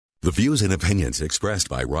The views and opinions expressed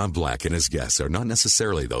by Rob Black and his guests are not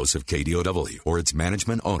necessarily those of KDOW or its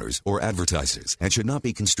management, owners, or advertisers and should not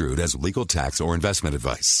be construed as legal, tax, or investment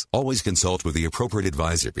advice. Always consult with the appropriate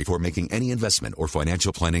advisor before making any investment or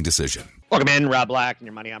financial planning decision. Welcome in, Rob Black and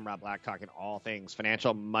Your Money. I'm Rob Black, talking all things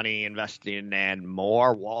financial, money, investing, and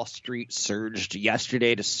more. Wall Street surged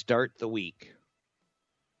yesterday to start the week.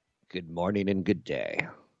 Good morning and good day.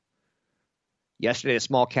 Yesterday, the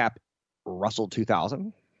small cap Russell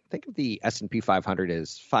 2000. Think of the S&P 500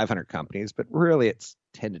 as 500 companies, but really it's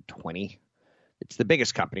 10 to 20. It's the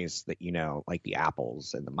biggest companies that you know, like the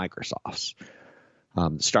Apples and the Microsofts, the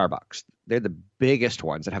Starbucks. They're the biggest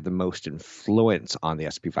ones that have the most influence on the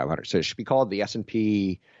S&P 500. So it should be called the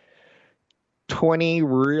S&P 20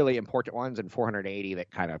 really important ones and 480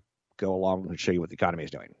 that kind of go along and show you what the economy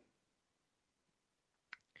is doing.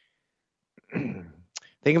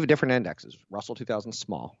 Think of different indexes. Russell 2000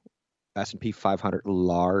 small. S&P 500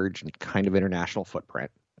 large and kind of international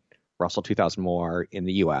footprint. Russell 2000 more in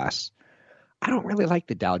the U.S. I don't really like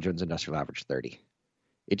the Dow Jones Industrial Average 30.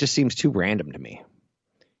 It just seems too random to me.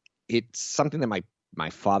 It's something that my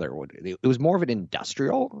father would. It was more of an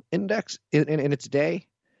industrial index in its day.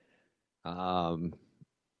 So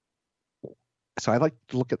I like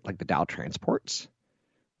to look at like the Dow Transports,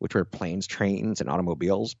 which are planes, trains, and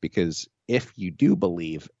automobiles, because if you do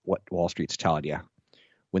believe what Wall Street's telling you,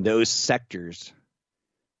 when those sectors,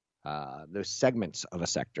 those segments of a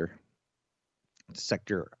sector, the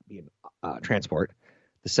sector being transport,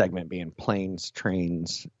 the segment being planes,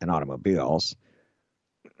 trains, and automobiles,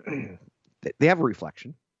 they have a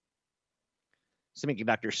reflection.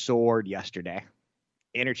 Semiconductor soared yesterday.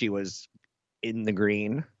 Energy was in the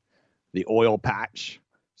green. The oil patch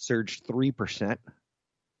surged 3%.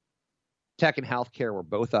 Tech and healthcare were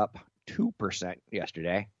both up 2%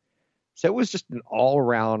 yesterday. So it was just an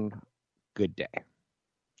all-around good day.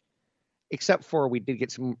 Except for we did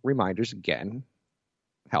get some reminders again.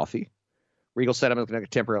 Healthy. Regal Cinema is going to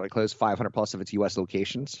temporarily close 500+ of its U.S.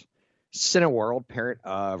 locations. Cineworld, parent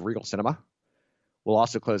of Regal Cinema, will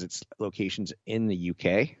also close its locations in the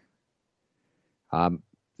U.K. The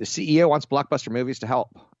CEO wants blockbuster movies to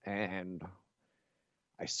help. And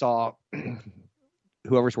I saw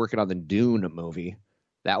whoever's working on the Dune movie,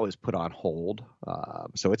 that was put on hold,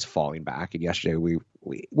 so it's falling back. And yesterday we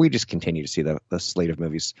just continue to see the slate of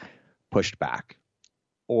movies pushed back,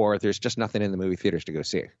 or there's just nothing in the movie theaters to go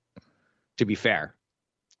see, to be fair.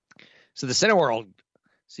 So the Cineworld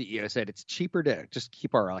CEO said it's cheaper to just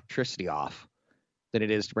keep our electricity off than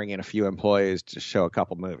it is to bring in a few employees to show a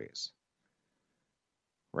couple movies.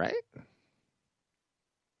 Right?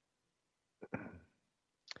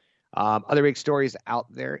 Other big stories out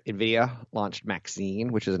there. NVIDIA launched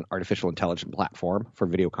Maxine, which is an artificial intelligence platform for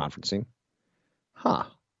video conferencing.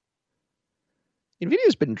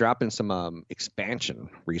 NVIDIA's been dropping some expansion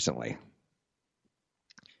recently.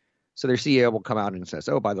 So their CEO will come out and says,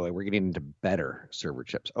 oh, by the way, we're getting into better server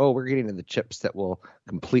chips. Oh, we're getting into the chips that will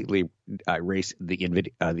completely erase the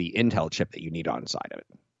Intel chip that you need on side of it.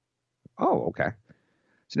 Oh, okay.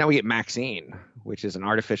 So now we get Maxine, which is an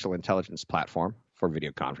artificial intelligence platform for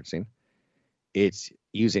video conferencing. It's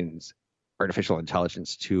using artificial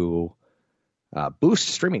intelligence to boost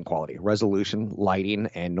streaming quality, resolution, lighting,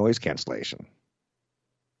 and noise cancellation.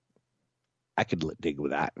 I could dig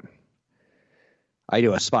with that. I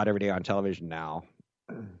do a spot every day on television now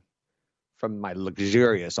from my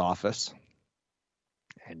luxurious office.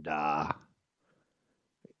 And the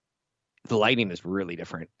lighting is really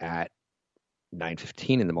different at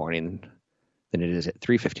 9:15 in the morning than it is at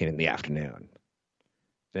 3:15 in the afternoon.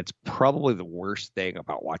 That's probably the worst thing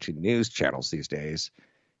about watching news channels these days,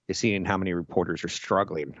 is seeing how many reporters are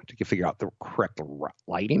struggling to figure out the correct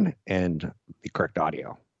lighting and the correct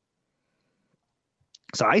audio.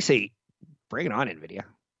 So I say, bring it on, NVIDIA.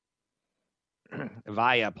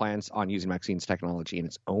 Avaya plans on using Maxine's technology in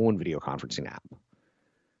its own video conferencing app.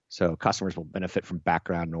 So customers will benefit from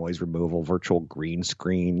background noise removal, virtual green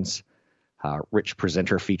screens, rich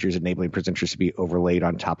presenter features enabling presenters to be overlaid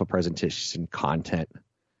on top of presentation content.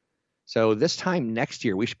 So this time next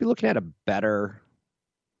year, we should be looking at a better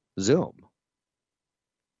Zoom.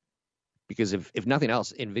 Because if nothing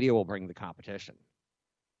else, NVIDIA will bring the competition.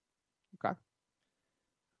 Okay.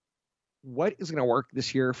 What is going to work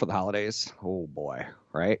this year for the holidays? Oh, boy,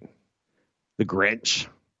 right? The Grinch.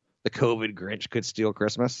 The COVID Grinch could steal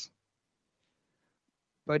Christmas.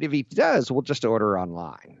 But if he does, we'll just order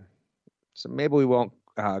online. So maybe we won't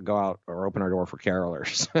go out or open our door for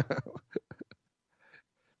carolers.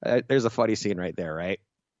 There's a funny scene right there, right?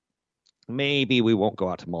 Maybe we won't go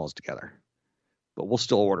out to malls together, but we'll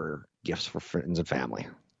still order gifts for friends and family.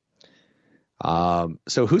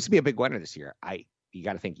 So who's to be a big winner this year? You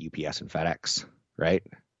got to think UPS and FedEx, right?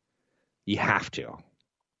 You have to.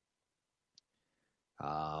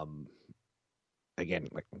 Again,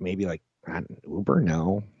 like maybe like Uber,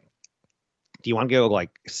 no. Do you want to go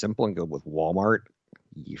like simple and go with Walmart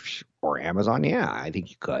or Amazon? Yeah, I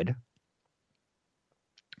think you could.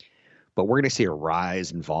 But we're going to see a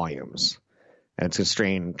rise in volumes, and it's going to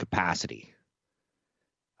strain capacity.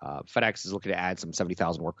 FedEx is looking to add some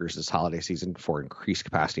 70,000 workers this holiday season for increased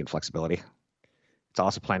capacity and flexibility. It's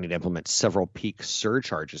also planning to implement several peak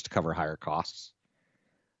surcharges to cover higher costs.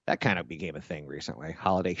 That kind of became a thing recently,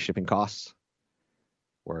 holiday shipping costs,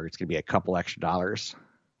 where it's going to be a couple extra dollars,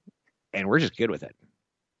 and we're just good with it.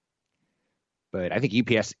 But I think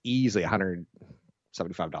UPS easily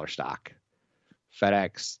 $175 stock.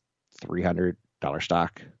 FedEx, $300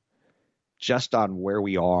 stock, just on where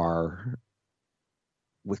we are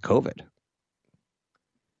with COVID.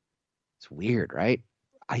 It's weird, right?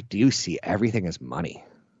 I do see everything as money.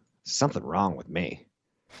 Something wrong with me.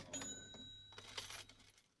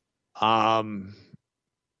 So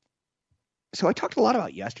I talked a lot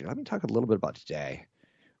about yesterday. Let me talk a little bit about today.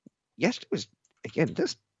 Yesterday was, again,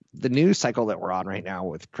 the news cycle that we're on right now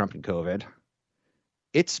with Trump and COVID.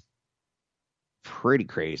 It's pretty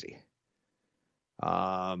crazy.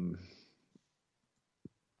 We're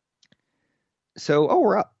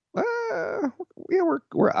up. Yeah,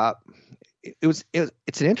 we're up. It's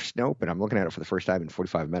an interesting open. I'm looking at it for the first time in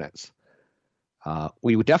 45 minutes.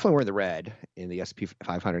 We definitely were in the red in the S&P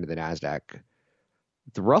 500 and the NASDAQ.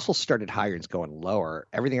 The Russell started higher and it's going lower.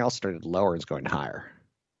 Everything else started lower and it's going higher.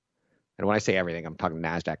 And when I say everything, I'm talking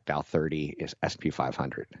NASDAQ, Dow 30, is S&P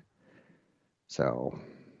 500. So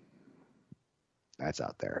that's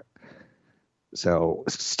out there. So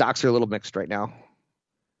stocks are a little mixed right now.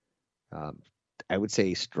 I would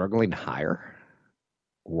say struggling higher,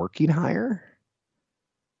 working higher,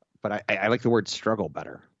 but I like the word struggle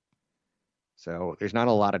better. So there's not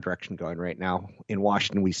a lot of direction going right now. In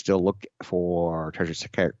Washington, we still look for Treasury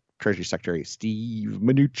Secretary Steve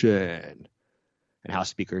Mnuchin and House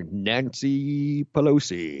Speaker Nancy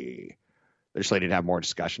Pelosi. They're slated to have more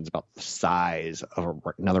discussions about the size of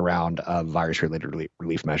another round of virus-related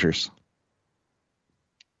relief measures.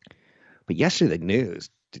 But yesterday, the news,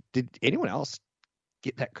 did anyone else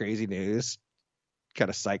get that crazy news kind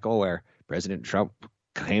of cycle where President Trump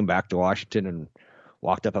came back to Washington and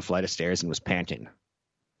walked up a flight of stairs and was panting?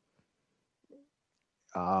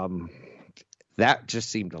 That just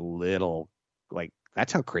seemed a little like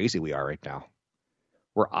that's how crazy we are right now.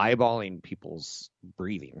 We're eyeballing people's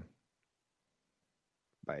breathing.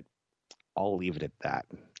 But I'll leave it at that.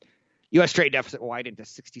 U.S. trade deficit widened to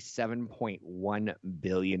 $67.1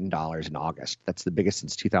 billion in August. That's the biggest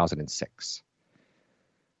since 2006.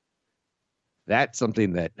 That's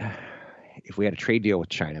something that if we had a trade deal with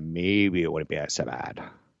China, maybe it wouldn't be so bad.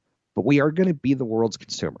 But we are going to be the world's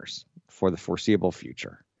consumers for the foreseeable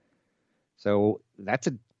future. So that's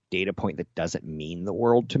a data point that doesn't mean the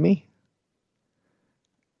world to me.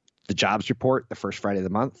 The jobs report, the first Friday of the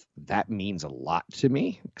month, that means a lot to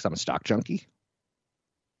me because I'm a stock junkie.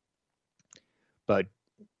 But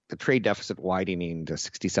the trade deficit widening to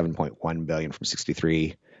 $67.1 billion from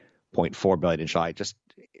 $63.4 billion in July,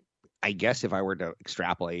 I guess if I were to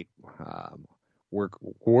extrapolate,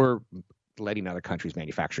 we're letting other countries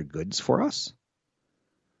manufacture goods for us,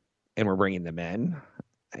 and we're bringing them in,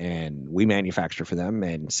 and we manufacture for them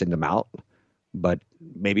and send them out. But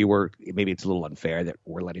maybe it's a little unfair that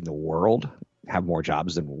we're letting the world have more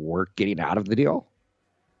jobs than we're getting out of the deal.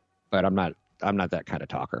 But I'm not that kind of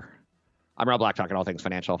talker. I'm Rob Black, talking all things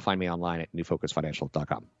financial. Find me online at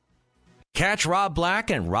newfocusfinancial.com. Catch Rob Black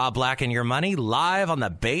and Rob Black and Your Money live on the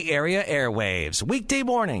Bay Area airwaves, weekday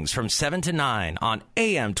mornings from 7 to 9 on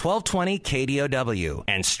AM 1220 KDOW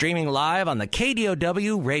and streaming live on the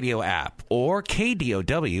KDOW radio app or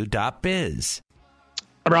KDOW.biz.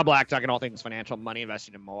 I'm Rob Black, talking all things financial, money,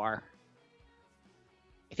 investing, and more.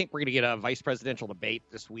 I think we're going to get a vice presidential debate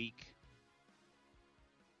this week.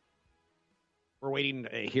 We're waiting to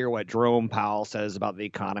hear what Jerome Powell says about the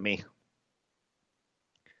economy.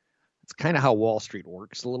 It's kind of how Wall Street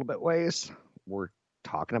works a little bit ways. We're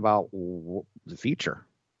talking about the future,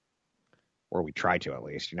 or we try to at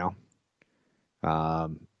least,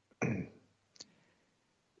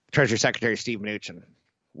 Treasury Secretary Steve Mnuchin,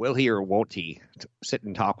 will he or won't he sit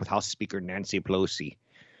and talk with House Speaker Nancy Pelosi?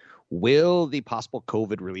 Will the possible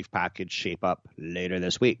COVID relief package shape up later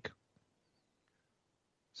this week?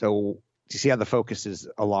 So, do you see how the focus is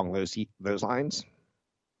along those lines?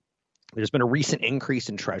 There's been a recent increase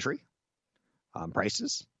in Treasury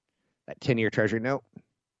prices. That 10-year Treasury note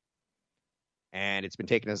And it's been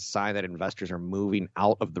taken as a sign that investors are moving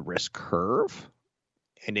out of the risk curve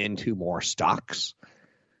and into more stocks.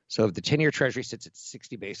 So if the 10-year Treasury sits at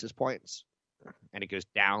 60 basis points and it goes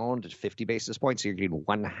down to 50 basis points, so you're getting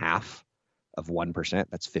 1/2 of 1%.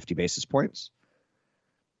 That's 50 basis points.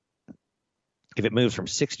 If it moves from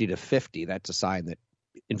 60 to 50, that's a sign that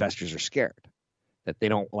investors are scared, that they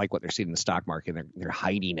don't like what they're seeing in the stock market. They're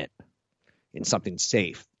hiding it in something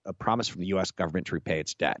safe, a promise from the U.S. government to repay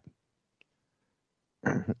its debt.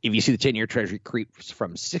 If you see the 10-year Treasury creeps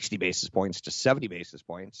from 60 basis points to 70 basis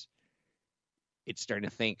points, it's starting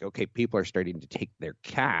to think, okay, people are starting to take their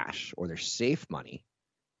cash or their safe money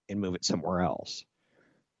and move it somewhere else.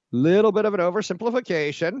 Little bit of an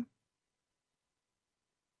oversimplification,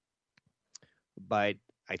 but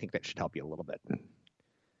I think that should help you a little bit.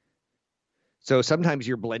 So sometimes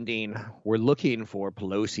you're blending, we're looking for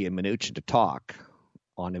Pelosi and Mnuchin to talk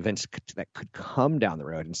on events that could come down the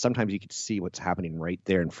road, and sometimes you can see what's happening right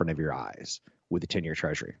there in front of your eyes with the 10-year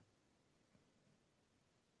Treasury.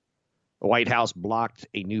 The White House blocked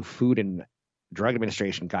a new Food and Drug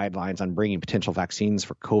Administration guidelines on bringing potential vaccines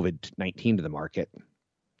for COVID-19 to the market.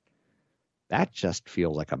 That just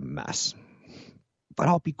feels like a mess. But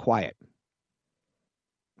I'll be quiet.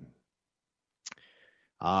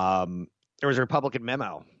 There was a Republican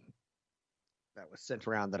memo that was sent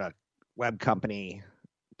around that a web company,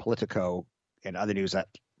 Politico, and other news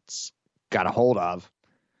outlets got a hold of.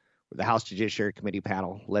 The House Judiciary Committee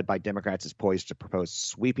panel, led by Democrats, is poised to propose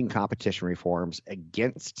sweeping competition reforms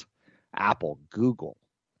against Apple, Google,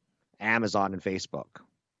 Amazon, and Facebook.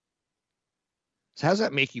 So how does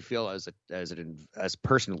that make you feel as a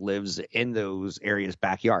person who lives in those areas'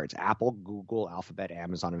 backyards? Apple, Google, Alphabet,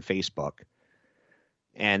 Amazon, and Facebook.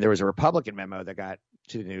 And there was a Republican memo that got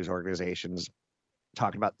to the news organizations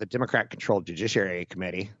talking about the Democrat-controlled Judiciary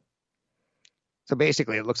Committee. So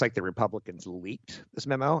basically, it looks like the Republicans leaked this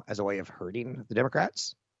memo as a way of hurting the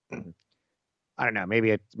Democrats. I don't know.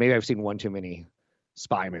 Maybe I've seen one too many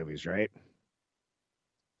spy movies, right?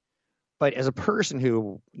 But as a person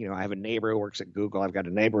who, I have a neighbor who works at Google. I've got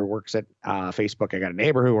a neighbor who works at Facebook. I got a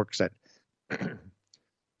neighbor who works at.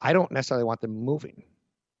 I don't necessarily want them moving.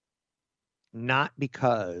 Not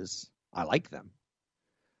because I like them,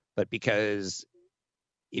 but because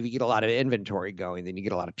if you get a lot of inventory going, then you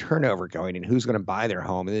get a lot of turnover going, and who's going to buy their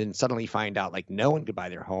home? And then suddenly find out like no one could buy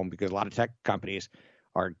their home because a lot of tech companies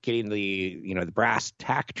are getting the brass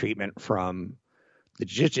tack treatment from the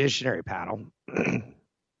Judiciary panel.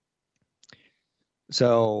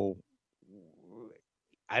 So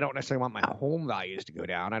I don't necessarily want my home values to go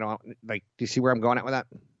down. I don't do you see where I'm going at with that?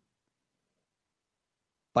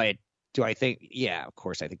 But do I think, yeah, of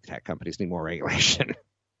course, I think the tech companies need more regulation.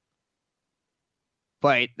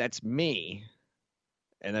 But that's me,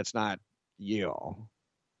 and that's not you.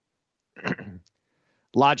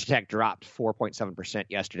 Logitech dropped 4.7%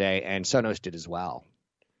 yesterday, and Sonos did as well.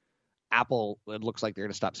 Apple, it looks like they're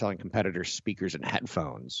going to stop selling competitors' speakers and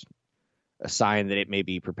headphones, a sign that it may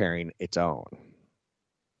be preparing its own.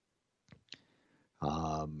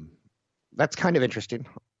 That's kind of interesting.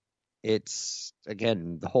 It's,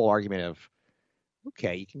 again, the whole argument of,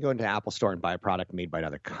 okay, you can go into Apple Store and buy a product made by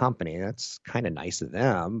another company. That's kind of nice of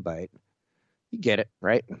them, but you get it,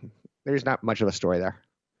 right? There's not much of a story there.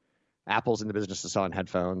 Apple's in the business of selling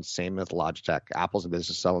headphones, same with Logitech. Apple's in the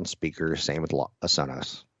business of selling speakers, same with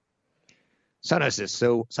Sonos. Sonos is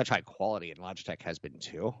such high quality, and Logitech has been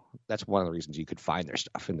too. That's one of the reasons you could find their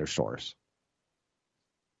stuff in their stores.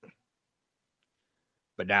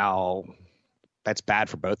 But now that's bad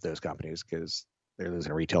for both those companies because they're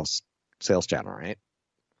losing a retail sales channel, right?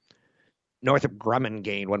 Northrop Grumman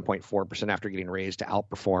gained 1.4% after getting raised to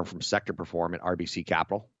outperform from sector perform at RBC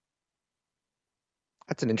Capital.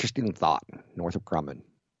 That's an interesting thought, Northrop Grumman.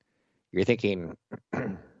 You're thinking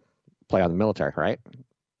play on the military, right?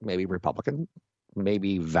 Maybe Republican,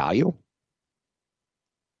 maybe value.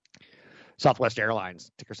 Southwest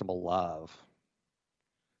Airlines, ticker symbol LOVE.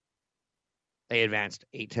 They advanced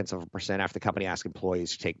 0.8% after the company asked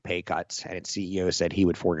employees to take pay cuts, and its CEO said he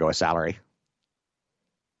would forego a salary.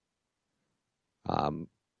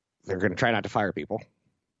 They're going to try not to fire people.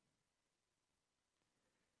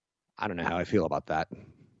 I don't know how I feel about that.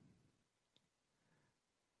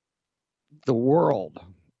 The world,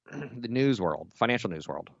 the news world, financial news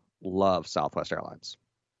world, loves Southwest Airlines.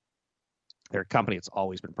 They're a company that's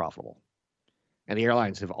always been profitable. And the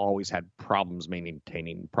airlines have always had problems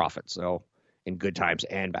maintaining profits, so in good times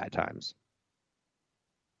and bad times.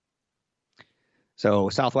 So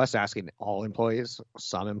Southwest asking all employees,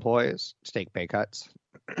 some employees, to take pay cuts.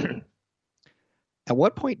 At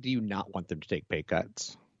what point do you not want them to take pay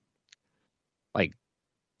cuts? Like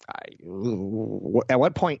At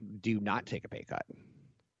what point do you not take a pay cut?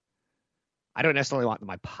 I don't necessarily want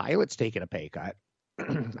my pilots taking a pay cut.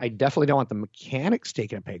 I definitely don't want the mechanics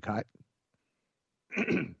taking a pay cut.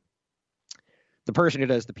 The person who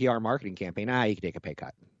does the PR marketing campaign, you can take a pay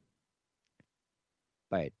cut.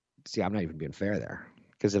 But see, I'm not even being fair there,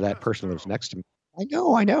 because if that person lives next to me,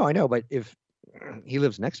 I know. But if he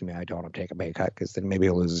lives next to me, I don't want him to take a pay cut, because then maybe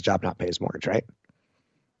he'll lose his job, not pay his mortgage, right?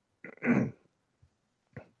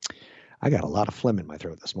 I got a lot of phlegm in my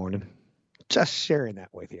throat this morning. Just sharing that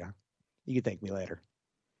with you. You can thank me later.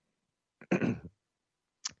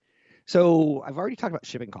 So I've already talked about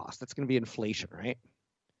shipping costs. That's going to be inflation, right?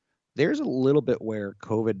 There's a little bit where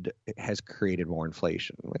COVID has created more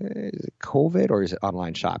inflation. Is it COVID or is it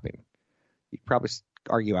online shopping? You'd probably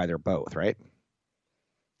argue either or both, right?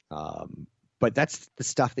 But that's the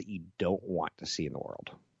stuff that you don't want to see in the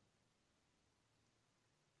world.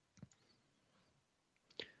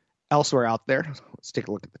 Elsewhere out there, let's take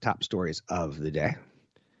a look at the top stories of the day.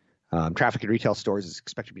 Traffic in retail stores is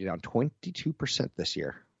expected to be down 22% this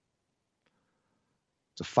year.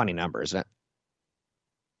 It's a funny number, isn't it?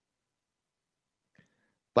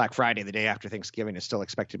 Black Friday, the day after Thanksgiving, is still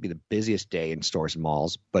expected to be the busiest day in stores and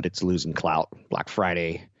malls, but it's losing clout. Black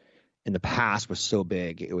Friday in the past was so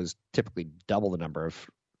big, it was typically double the number of,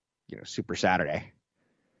 Super Saturday.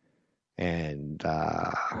 And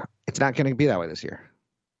it's not going to be that way this year.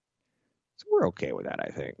 So we're okay with that, I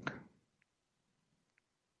think.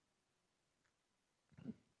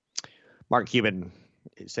 Mark Cuban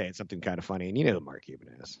is saying something kind of funny, and you know who Mark Cuban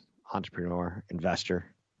is. Entrepreneur, investor,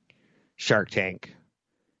 Shark Tank.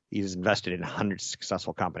 He's invested in hundreds of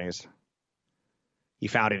successful companies. He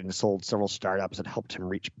founded and sold several startups that helped him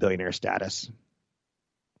reach billionaire status.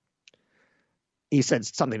 He said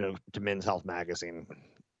something to Men's Health magazine.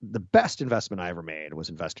 The best investment I ever made was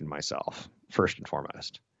investing in myself, first and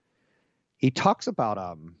foremost. He talks about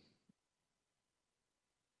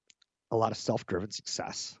a lot of self-driven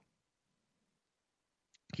success.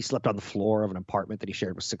 He slept on the floor of an apartment that he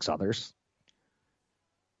shared with 6 others.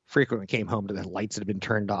 Frequently came home to the lights that had been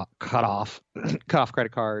turned off, cut off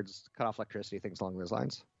credit cards, cut off electricity, things along those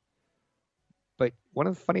lines. But one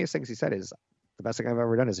of the funniest things he said is, the best thing I've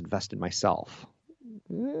ever done is invest in myself.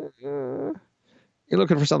 You're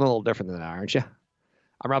looking for something a little different than that, aren't you?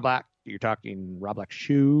 I'm Rob Black. You're talking Rob Black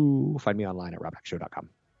Show. Find me online at robblackshow.com.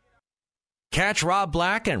 Catch Rob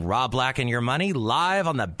Black and Rob Black and Your Money live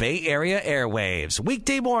on the Bay Area airwaves,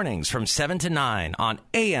 weekday mornings from 7 to 9 on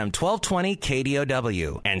AM 1220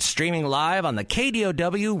 KDOW and streaming live on the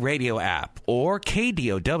KDOW radio app or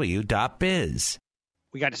KDOW.biz.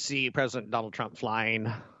 We got to see President Donald Trump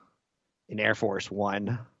flying in Air Force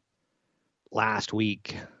One last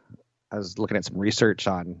week. I was looking at some research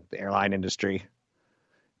on the airline industry,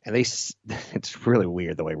 and it's really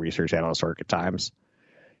weird the way research analysts work at times.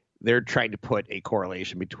 They're trying to put a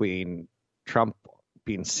correlation between Trump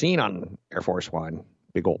being seen on Air Force One,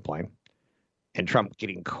 big old plane, and Trump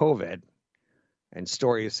getting COVID, and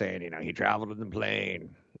stories saying, he traveled in the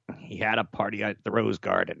plane, he had a party at the Rose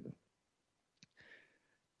Garden.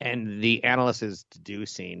 And the analyst is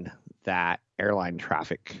deducing that airline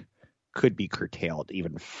traffic could be curtailed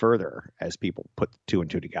even further as people put 2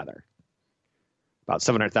 and 2 together. About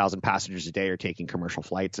 700,000 passengers a day are taking commercial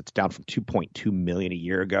flights. It's down from 2.2 million a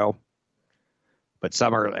year ago. But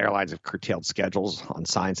some airlines have curtailed schedules on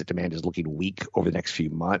signs that demand is looking weak over the next few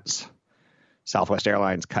months. Southwest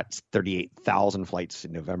Airlines cut 38,000 flights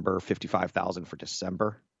in November, 55,000 for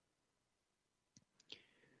December.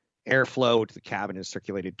 Airflow to the cabin is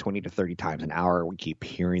circulated 20 to 30 times an hour. We keep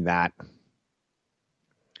hearing that.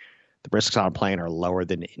 The risks on a plane are lower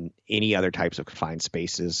than in any other types of confined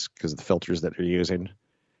spaces because of the filters that they're using.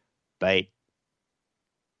 But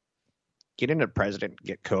getting a president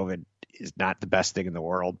get COVID is not the best thing in the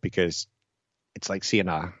world, because it's like seeing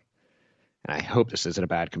and I hope this isn't a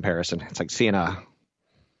bad comparison, it's like seeing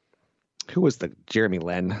who was the Jeremy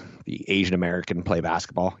Lin, the Asian American, play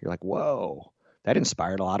basketball. You're like, whoa, that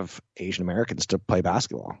inspired a lot of Asian Americans to play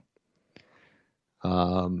basketball.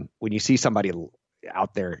 When you see somebody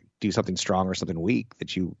out there do something strong or something weak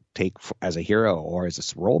that you take as a hero or as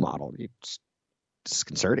a role model, it's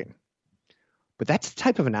disconcerting. But that's the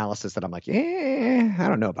type of analysis that I'm like, I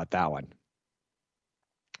don't know about that one.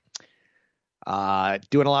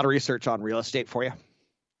 Doing a lot of research on real estate for you.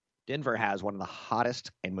 Denver has one of the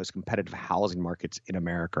hottest and most competitive housing markets in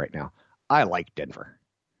America right now. I like Denver.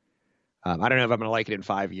 I don't know if I'm going to like it in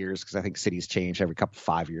 5 years, because I think cities change every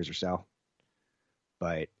 5 years or so.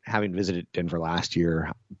 But having visited Denver last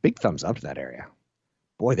year, big thumbs up to that area.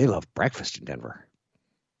 Boy, they love breakfast in Denver.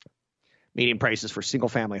 Median prices for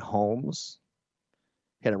single-family homes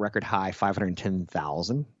hit a record high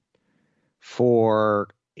 510,000. For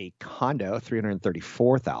a condo,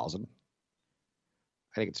 334,000.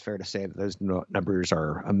 I think it's fair to say that those numbers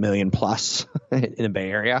are $1 million plus in the Bay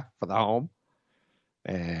Area for the home,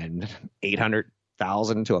 and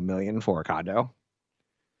 800,000 to $1 million for a condo.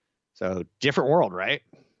 So different world, right?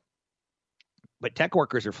 But tech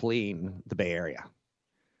workers are fleeing the Bay Area,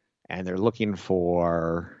 and they're looking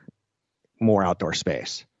for more outdoor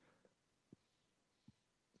space.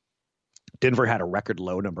 Denver had a record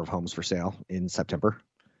low number of homes for sale in September,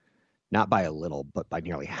 not by a little, but by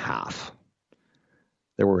nearly half.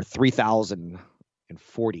 There were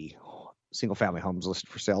 3,040 single-family homes listed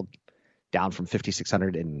for sale, down from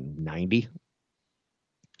 5,690.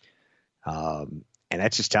 And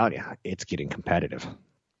that's just telling you, it's getting competitive.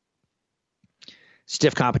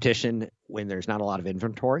 Stiff competition when there's not a lot of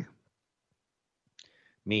inventory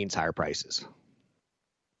means higher prices.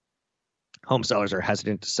 Home sellers are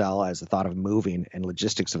hesitant to sell as the thought of moving and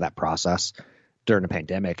logistics of that process during a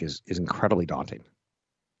pandemic is incredibly daunting.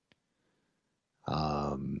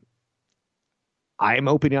 I'm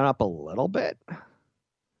opening up a little bit,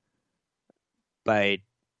 but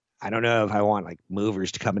I don't know if I want like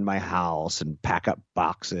movers to come in my house and pack up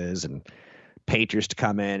boxes and painters to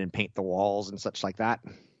come in and paint the walls and such like that.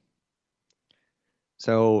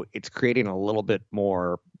 So it's creating a little bit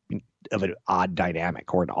more of an odd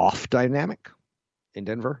dynamic or an off dynamic in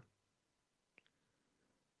Denver.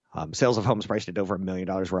 Sales of homes priced at over $1 million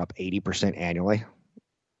were up 80% annually.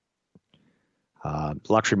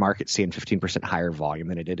 Luxury market seeing 15% higher volume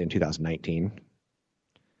than it did in 2019.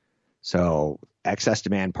 So excess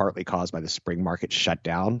demand, partly caused by the spring market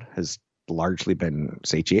shutdown, has largely been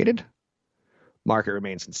satiated. Market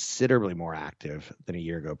remains considerably more active than a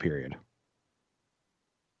year ago period.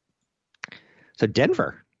 So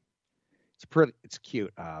Denver, it's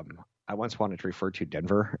cute. I once wanted to refer to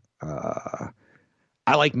Denver.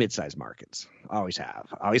 I like mid-sized markets. I always have.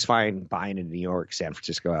 I always find buying in New York, San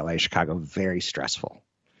Francisco, LA, Chicago very stressful.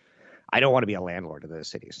 I don't want to be a landlord of those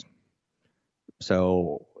cities.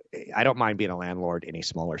 So I don't mind being a landlord in a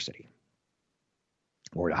smaller city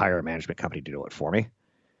or to hire a management company to do it for me.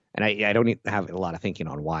 And I don't need to have a lot of thinking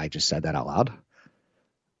on why I just said that out loud.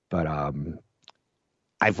 But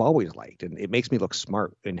I've always liked, and it makes me look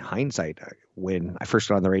smart in hindsight. When I first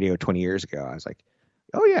got on the radio 20 years ago, I was like,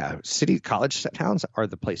 oh yeah, college towns are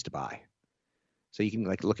the place to buy. So you can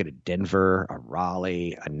like look at a Denver, a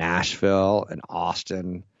Raleigh, a Nashville, an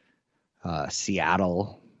Austin,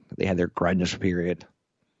 Seattle. They had their grunge period.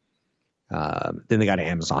 Then they got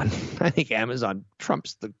Amazon. I think Amazon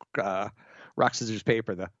trumps the rock, scissors,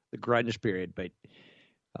 paper, the grunge period. But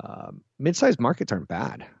mid-sized markets aren't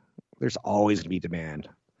bad. There's always going to be demand.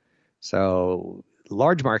 So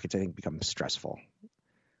large markets, I think, become stressful.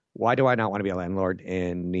 Why do I not want to be a landlord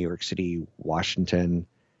in New York City, Washington,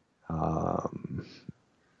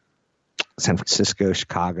 San Francisco,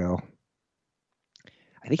 Chicago?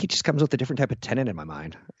 I think it just comes with a different type of tenant in my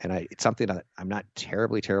mind. And it's something that I'm not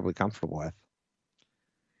terribly, terribly comfortable with.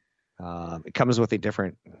 It comes with a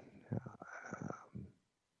different...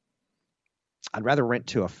 I'd rather rent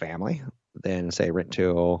to a family than, say, rent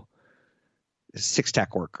to 6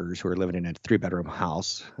 tech workers who are living in a 3-bedroom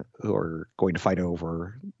house who are going to fight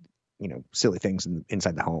over, silly things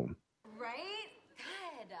inside the home. Right?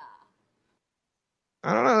 Good.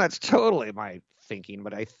 I don't know. That's totally my thinking,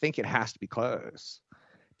 but I think it has to be close.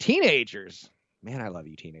 Teenagers. Man, I love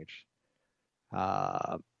you, teenagers.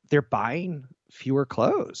 They're buying fewer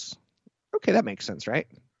clothes. Okay, that makes sense, right?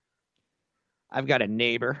 I've got a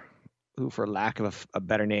neighbor who, for lack of a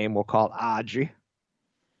better name, we'll call Audrey.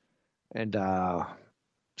 And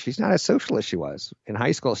she's not as social as she was. In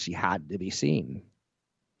high school, she had to be seen.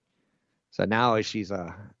 So now she's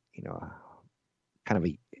a kind of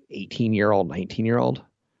a 18-year-old, 19-year-old.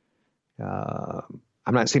 I'm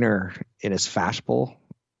not seeing her in as fashionable.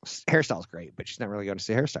 Hairstyle's great, but she's not really going to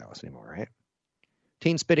see a hairstylist anymore, right?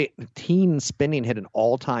 Teen spending hit an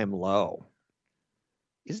all-time low.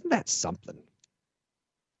 Isn't that something?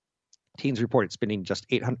 Teens reported spending just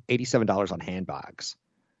 $87 on handbags.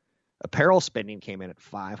 Apparel spending came in at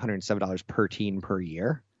 $507 per teen per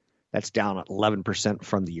year. That's down 11%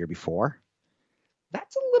 from the year before.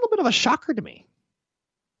 That's a little bit of a shocker to me.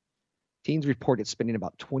 Teens reported spending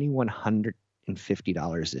about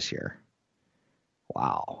 $2,150 this year.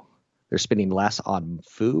 Wow. They're spending less on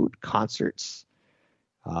food, concerts,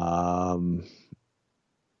 and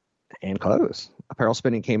clothes. Apparel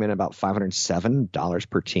spending came in about $507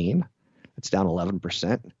 per teen. That's down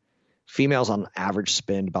 11%. Females on average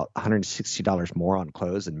spend about $160 more on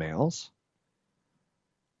clothes than males.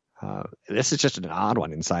 This is just an odd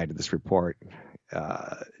one inside of this report.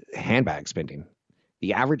 handbag spending.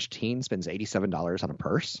 The average teen spends $87 on a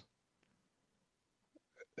purse.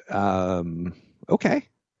 Okay.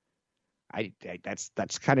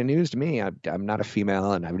 That's kind of news to me. I'm not a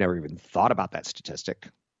female, and I've never even thought about that statistic.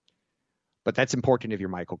 But that's important if you're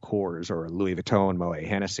Michael Kors or Louis Vuitton, Moet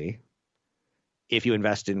Hennessy. If you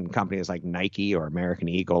invest in companies like Nike or American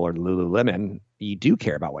Eagle or Lululemon, you do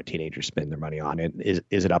care about what teenagers spend their money on.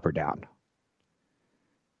 Is it up or down?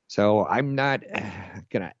 So I'm not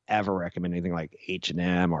going to ever recommend anything like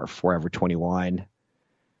H&M or Forever 21.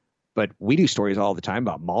 But we do stories all the time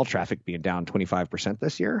about mall traffic being down 25%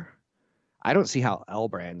 this year. I don't see how L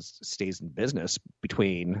Brands stays in business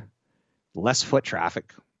between less foot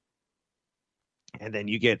traffic and then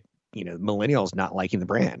you get, millennials not liking the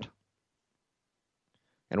brand.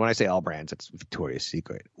 And when I say L Brands, it's Victoria's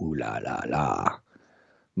Secret. Ooh la la la.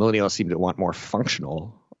 Millennials seem to want more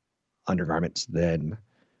functional undergarments than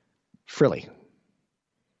frilly.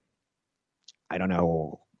 I don't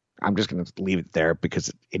know. I'm just going to leave it there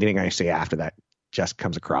because anything I say after that just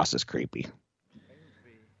comes across as creepy.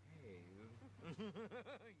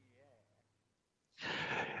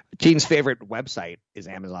 Teen's favorite website is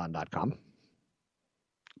Amazon.com.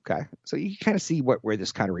 Okay, so you kind of see where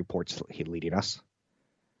this kind of report's leading us.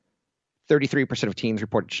 33% of teens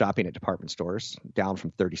reported shopping at department stores, down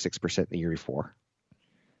from 36% the year before.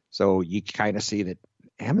 So you kind of see that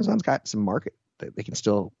Amazon's got some market that they can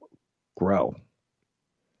still grow.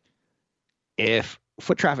 If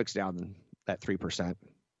foot traffic's down that 3%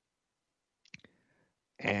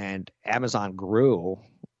 and Amazon grew,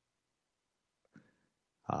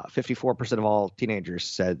 54% of all teenagers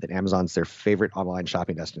said that Amazon's their favorite online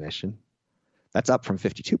shopping destination. That's up from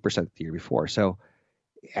 52% the year before. So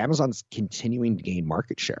Amazon's continuing to gain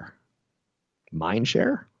market share. Mind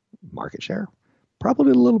share? Market share?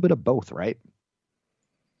 Probably a little bit of both, right?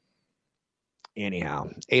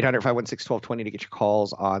 Anyhow, 800-516-1220 to get your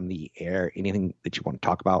calls on the air. Anything that you want to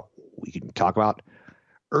talk about, we can talk about.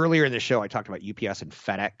 Earlier in the show, I talked about UPS and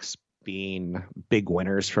FedEx being big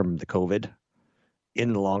winners from the COVID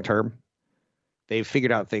in the long term. They've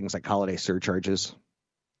figured out things like holiday surcharges.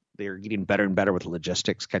 They're getting better and better with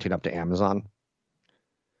logistics, catching up to Amazon.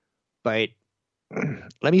 But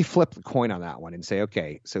let me flip the coin on that one and say,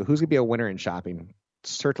 okay, so who's going to be a winner in shopping?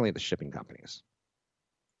 Certainly the shipping companies.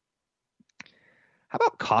 How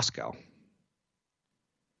about Costco?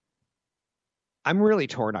 I'm really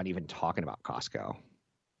torn on even talking about Costco.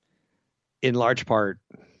 In large part,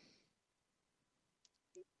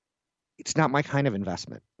 it's not my kind of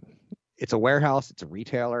investment. It's a warehouse. It's a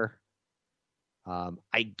retailer.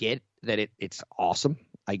 I get that it's awesome.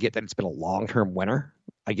 I get that it's been a long-term winner.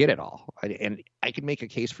 I get it all. And I can make a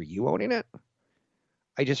case for you owning it.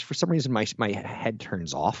 I just, for some reason, my head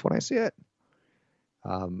turns off when I see it.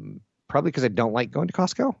 Probably because I don't like going to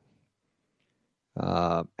Costco.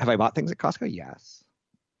 Have I bought things at Costco? Yes.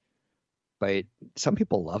 But some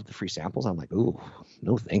people love the free samples. I'm like, ooh,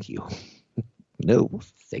 no, thank you. No,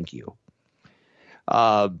 thank you.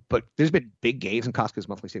 But there's been big gains in Costco's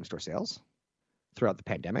monthly same-store sales throughout the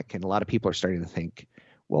pandemic. And a lot of people are starting to think,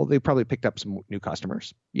 well, they probably picked up some new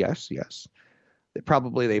customers. Yes.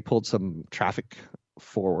 They pulled some traffic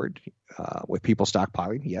forward with people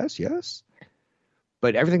stockpiling. Yes.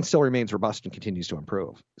 But everything still remains robust and continues to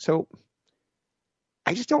improve. So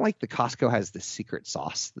I just don't like the Costco has this secret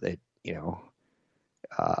sauce that,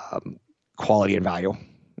 quality and value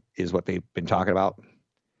is what they've been talking about.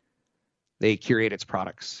 They curate its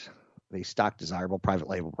products. They stock desirable private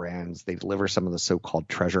label brands. They deliver some of the so-called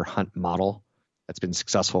treasure hunt model that's been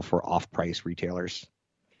successful for off-price retailers.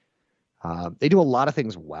 They do a lot of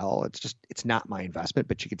things well. It's not my investment,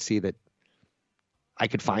 but you can see that I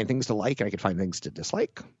could find things to like and I could find things to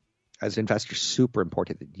dislike. As an investor, super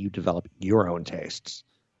important that you develop your own tastes.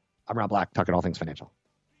 I'm Rob Black, talking all things financial.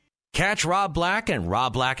 Catch Rob Black and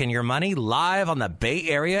Rob Black and Your Money live on the Bay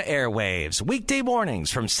Area airwaves, weekday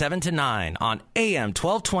mornings from 7 to 9 on AM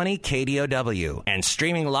 1220 KDOW and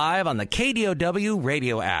streaming live on the KDOW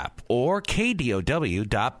radio app or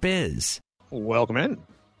KDOW.biz. Welcome in.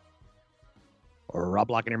 Rob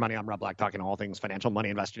Black and Your Money. I'm Rob Black, talking all things financial, money,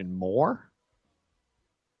 invested, and more.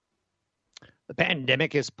 The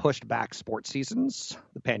pandemic has pushed back sports seasons.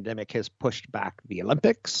 The pandemic has pushed back the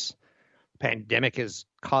Olympics. The pandemic has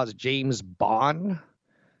caused James Bond,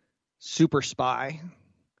 super spy,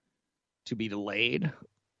 to be delayed.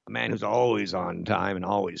 A man who's always on time and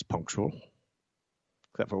always punctual,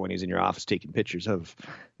 except for when he's in your office taking pictures of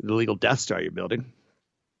the illegal Death Star you're building.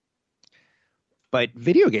 But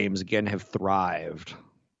video games, again, have thrived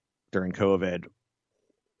during COVID,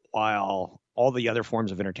 while all the other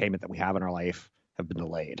forms of entertainment that we have in our life have been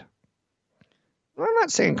delayed. I'm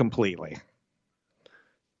not saying completely,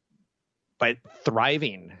 but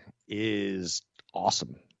thriving is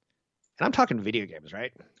awesome. And I'm talking video games,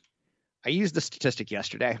 right? I used the statistic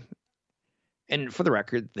yesterday. And for the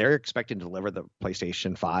record, they're expecting to deliver the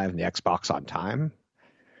PlayStation 5 and the Xbox on time,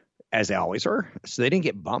 as they always are. So they didn't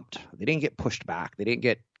get bumped. They didn't get pushed back. They didn't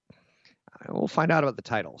get we'll find out about the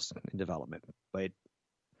titles in development. But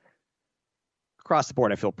across the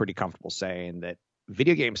board, I feel pretty comfortable saying that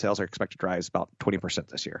video game sales are expected to rise about 20%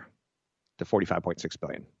 this year to $45.6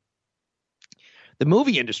 billion. The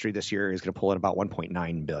movie industry this year is going to pull in about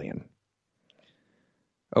 $1.9 billion.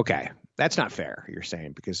 Okay, that's not fair, you're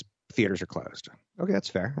saying, because theaters are closed. Okay, that's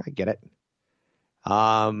fair. I get it.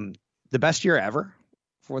 The best year ever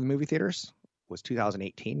for the movie theaters was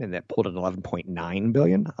 2018, and that pulled in $11.9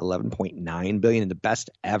 billion. $11.9 billion, the best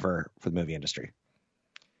ever for the movie industry.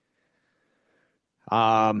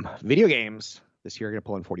 Video games this year are going to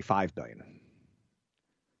pull in $45 billion.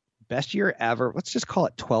 Best year ever. Let's just call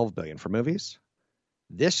it $12 billion for movies.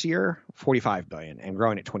 This year, $45 billion and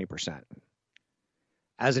growing at 20%.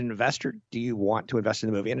 As an investor, do you want to invest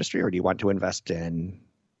in the movie industry or do you want to invest in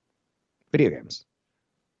video games?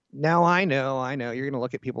 Now, I know you're going to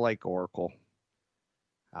look at people like Oracle.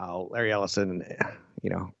 Larry Ellison,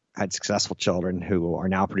 had successful children who are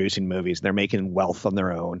now producing movies. They're making wealth on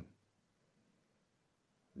their own.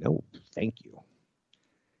 No, thank you.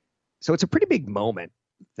 So it's a pretty big moment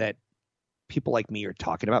that people like me are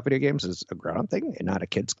talking about video games as a grown-up thing and not a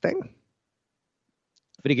kid's thing.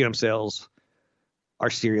 Video game sales are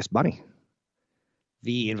serious money.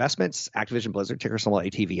 The investments, Activision Blizzard, ticker symbol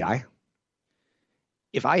ATVI.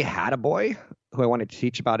 If I had a boy who I wanted to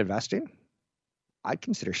teach about investing, I'd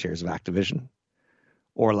consider shares of Activision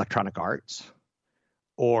or Electronic Arts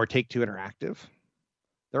or Take-Two Interactive.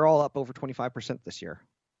 They're all up over 25% this year.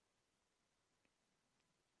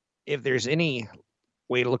 If there's any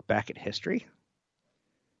way to look back at history,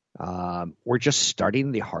 we're just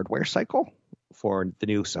starting the hardware cycle for the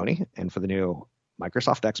new Sony and for the new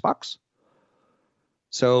Microsoft Xbox.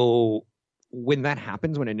 So when that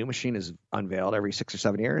happens, when a new machine is unveiled every 6 or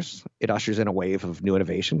 7 years, it ushers in a wave of new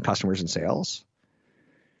innovation, customers, and sales.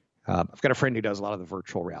 I've got a friend who does a lot of the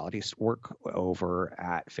virtual reality work over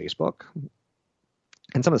at Facebook.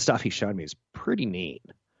 And some of the stuff he's shown me is pretty neat.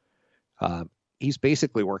 He's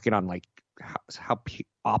basically working on like how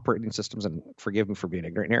operating systems, and forgive me for being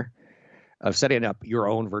ignorant here, of setting up your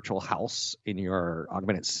own virtual house in your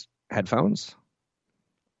augmented headphones,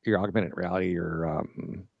 your augmented reality, your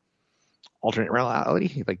alternate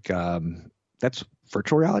reality. Like that's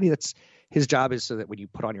virtual reality. That's his job, is so that when you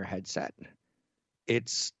put on your headset,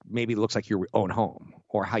 it's maybe looks like your own home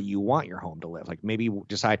or how you want your home to live. Like maybe you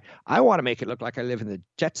decide, I want to make it look like I live in the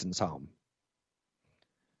Jetsons home.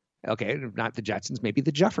 Okay, not the Jetsons, maybe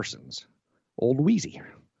the Jeffersons. Old Wheezy.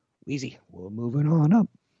 Wheezy, we're moving on up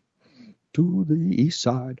to the east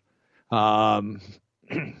side.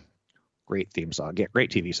 Great theme song.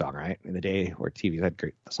 Great TV song, right? In the day where TV had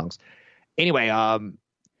great songs. Anyway,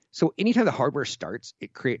 so anytime the hardware starts,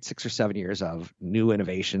 it creates 6 or 7 years of new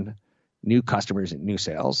innovation, new customers, and new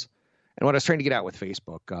sales. And what I was trying to get at with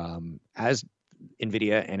Facebook, as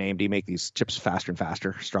NVIDIA and AMD make these chips faster and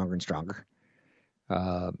faster, stronger and stronger,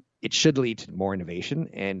 it should lead to more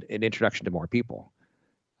innovation and an introduction to more people.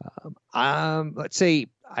 Let's say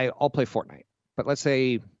I'll play Fortnite, but let's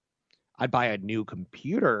say I'd buy a new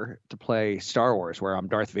computer to play Star Wars, where I'm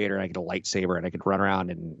Darth Vader and I get a lightsaber and I could run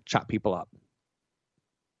around and chop people up.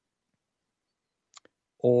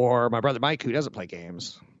 Or my brother Mike, who doesn't play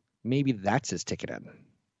games, maybe that's his ticket in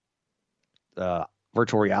the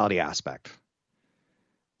virtual reality aspect.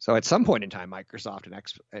 So at some point in time, Microsoft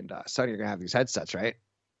and Sony are going to have these headsets, right?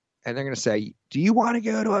 And they're going to say, do you want to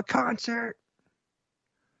go to a concert?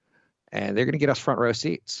 And they're going to get us front row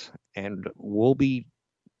seats. And we'll be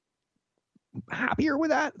happier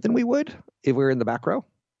with that than we would if we were in the back row.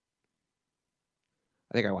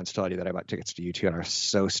 I think I once told you that I bought tickets to U2 and I was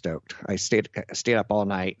so stoked. I stayed up all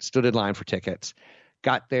night, stood in line for tickets,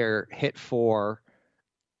 got there, hit 4,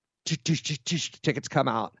 tickets come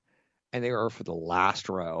out, and they were for the last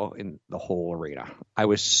row in the whole arena. I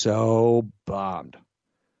was so bummed.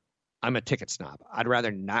 I'm a ticket snob. I'd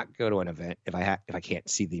rather not go to an event if I can't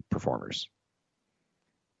see the performers.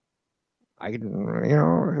 I can,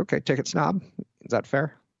 okay, ticket snob. Is that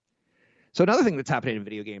fair? So another thing that's happening in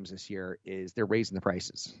video games this year is they're raising the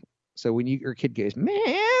prices. So when your kid goes, "Ma'am,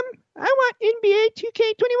 I want NBA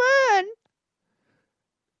 2K21,"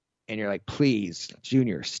 and you're like, "Please,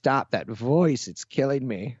 Junior, stop that voice. It's killing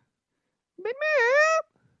me." But ma'am.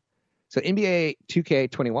 So NBA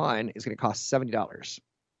 2K21 is going to cost $70.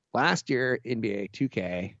 Last year, NBA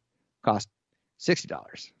 2K cost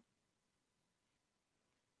 $60.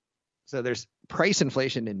 So there's price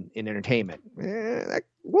inflation in entertainment.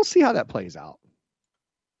 We'll see how that plays out.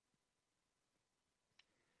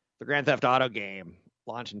 The Grand Theft Auto game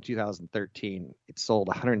launched in 2013. It sold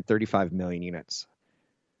 135 million units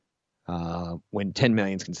when 10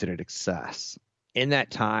 million is considered excess. In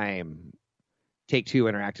that time, Take-Two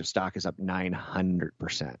Interactive stock is up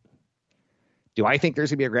 900%. Do I think there's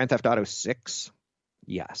going to be a Grand Theft Auto 6?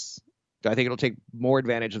 Yes. Do I think it'll take more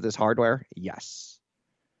advantage of this hardware? Yes.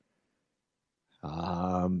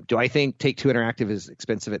 Do I think Take-Two Interactive is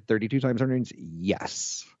expensive at 32 times earnings?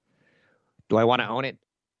 Yes. Do I want to own it?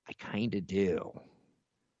 I kind of do.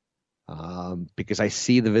 Because I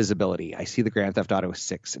see the visibility. I see the Grand Theft Auto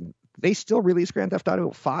 6. And they still release Grand Theft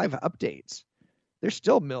Auto 5 updates. They're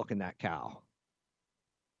still milking that cow.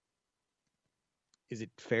 Is it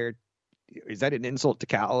fair? Is that an insult to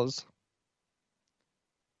cows?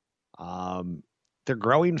 They're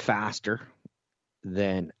growing faster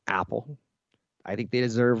than Apple. I think they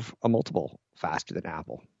deserve a multiple faster than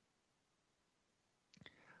Apple.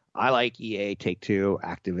 I like EA, Take-Two,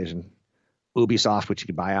 Activision, Ubisoft, which you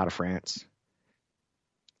can buy out of France.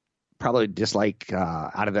 Probably dislike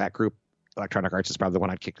out of that group. Electronic Arts is probably the one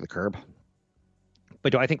I'd kick to the curb.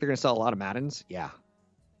 But do I think they're going to sell a lot of Maddens? Yeah.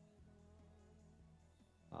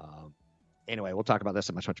 Anyway, we'll talk about this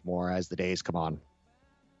and much more as the days come on.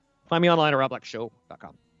 Find me online at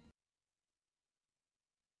robblackshow.com.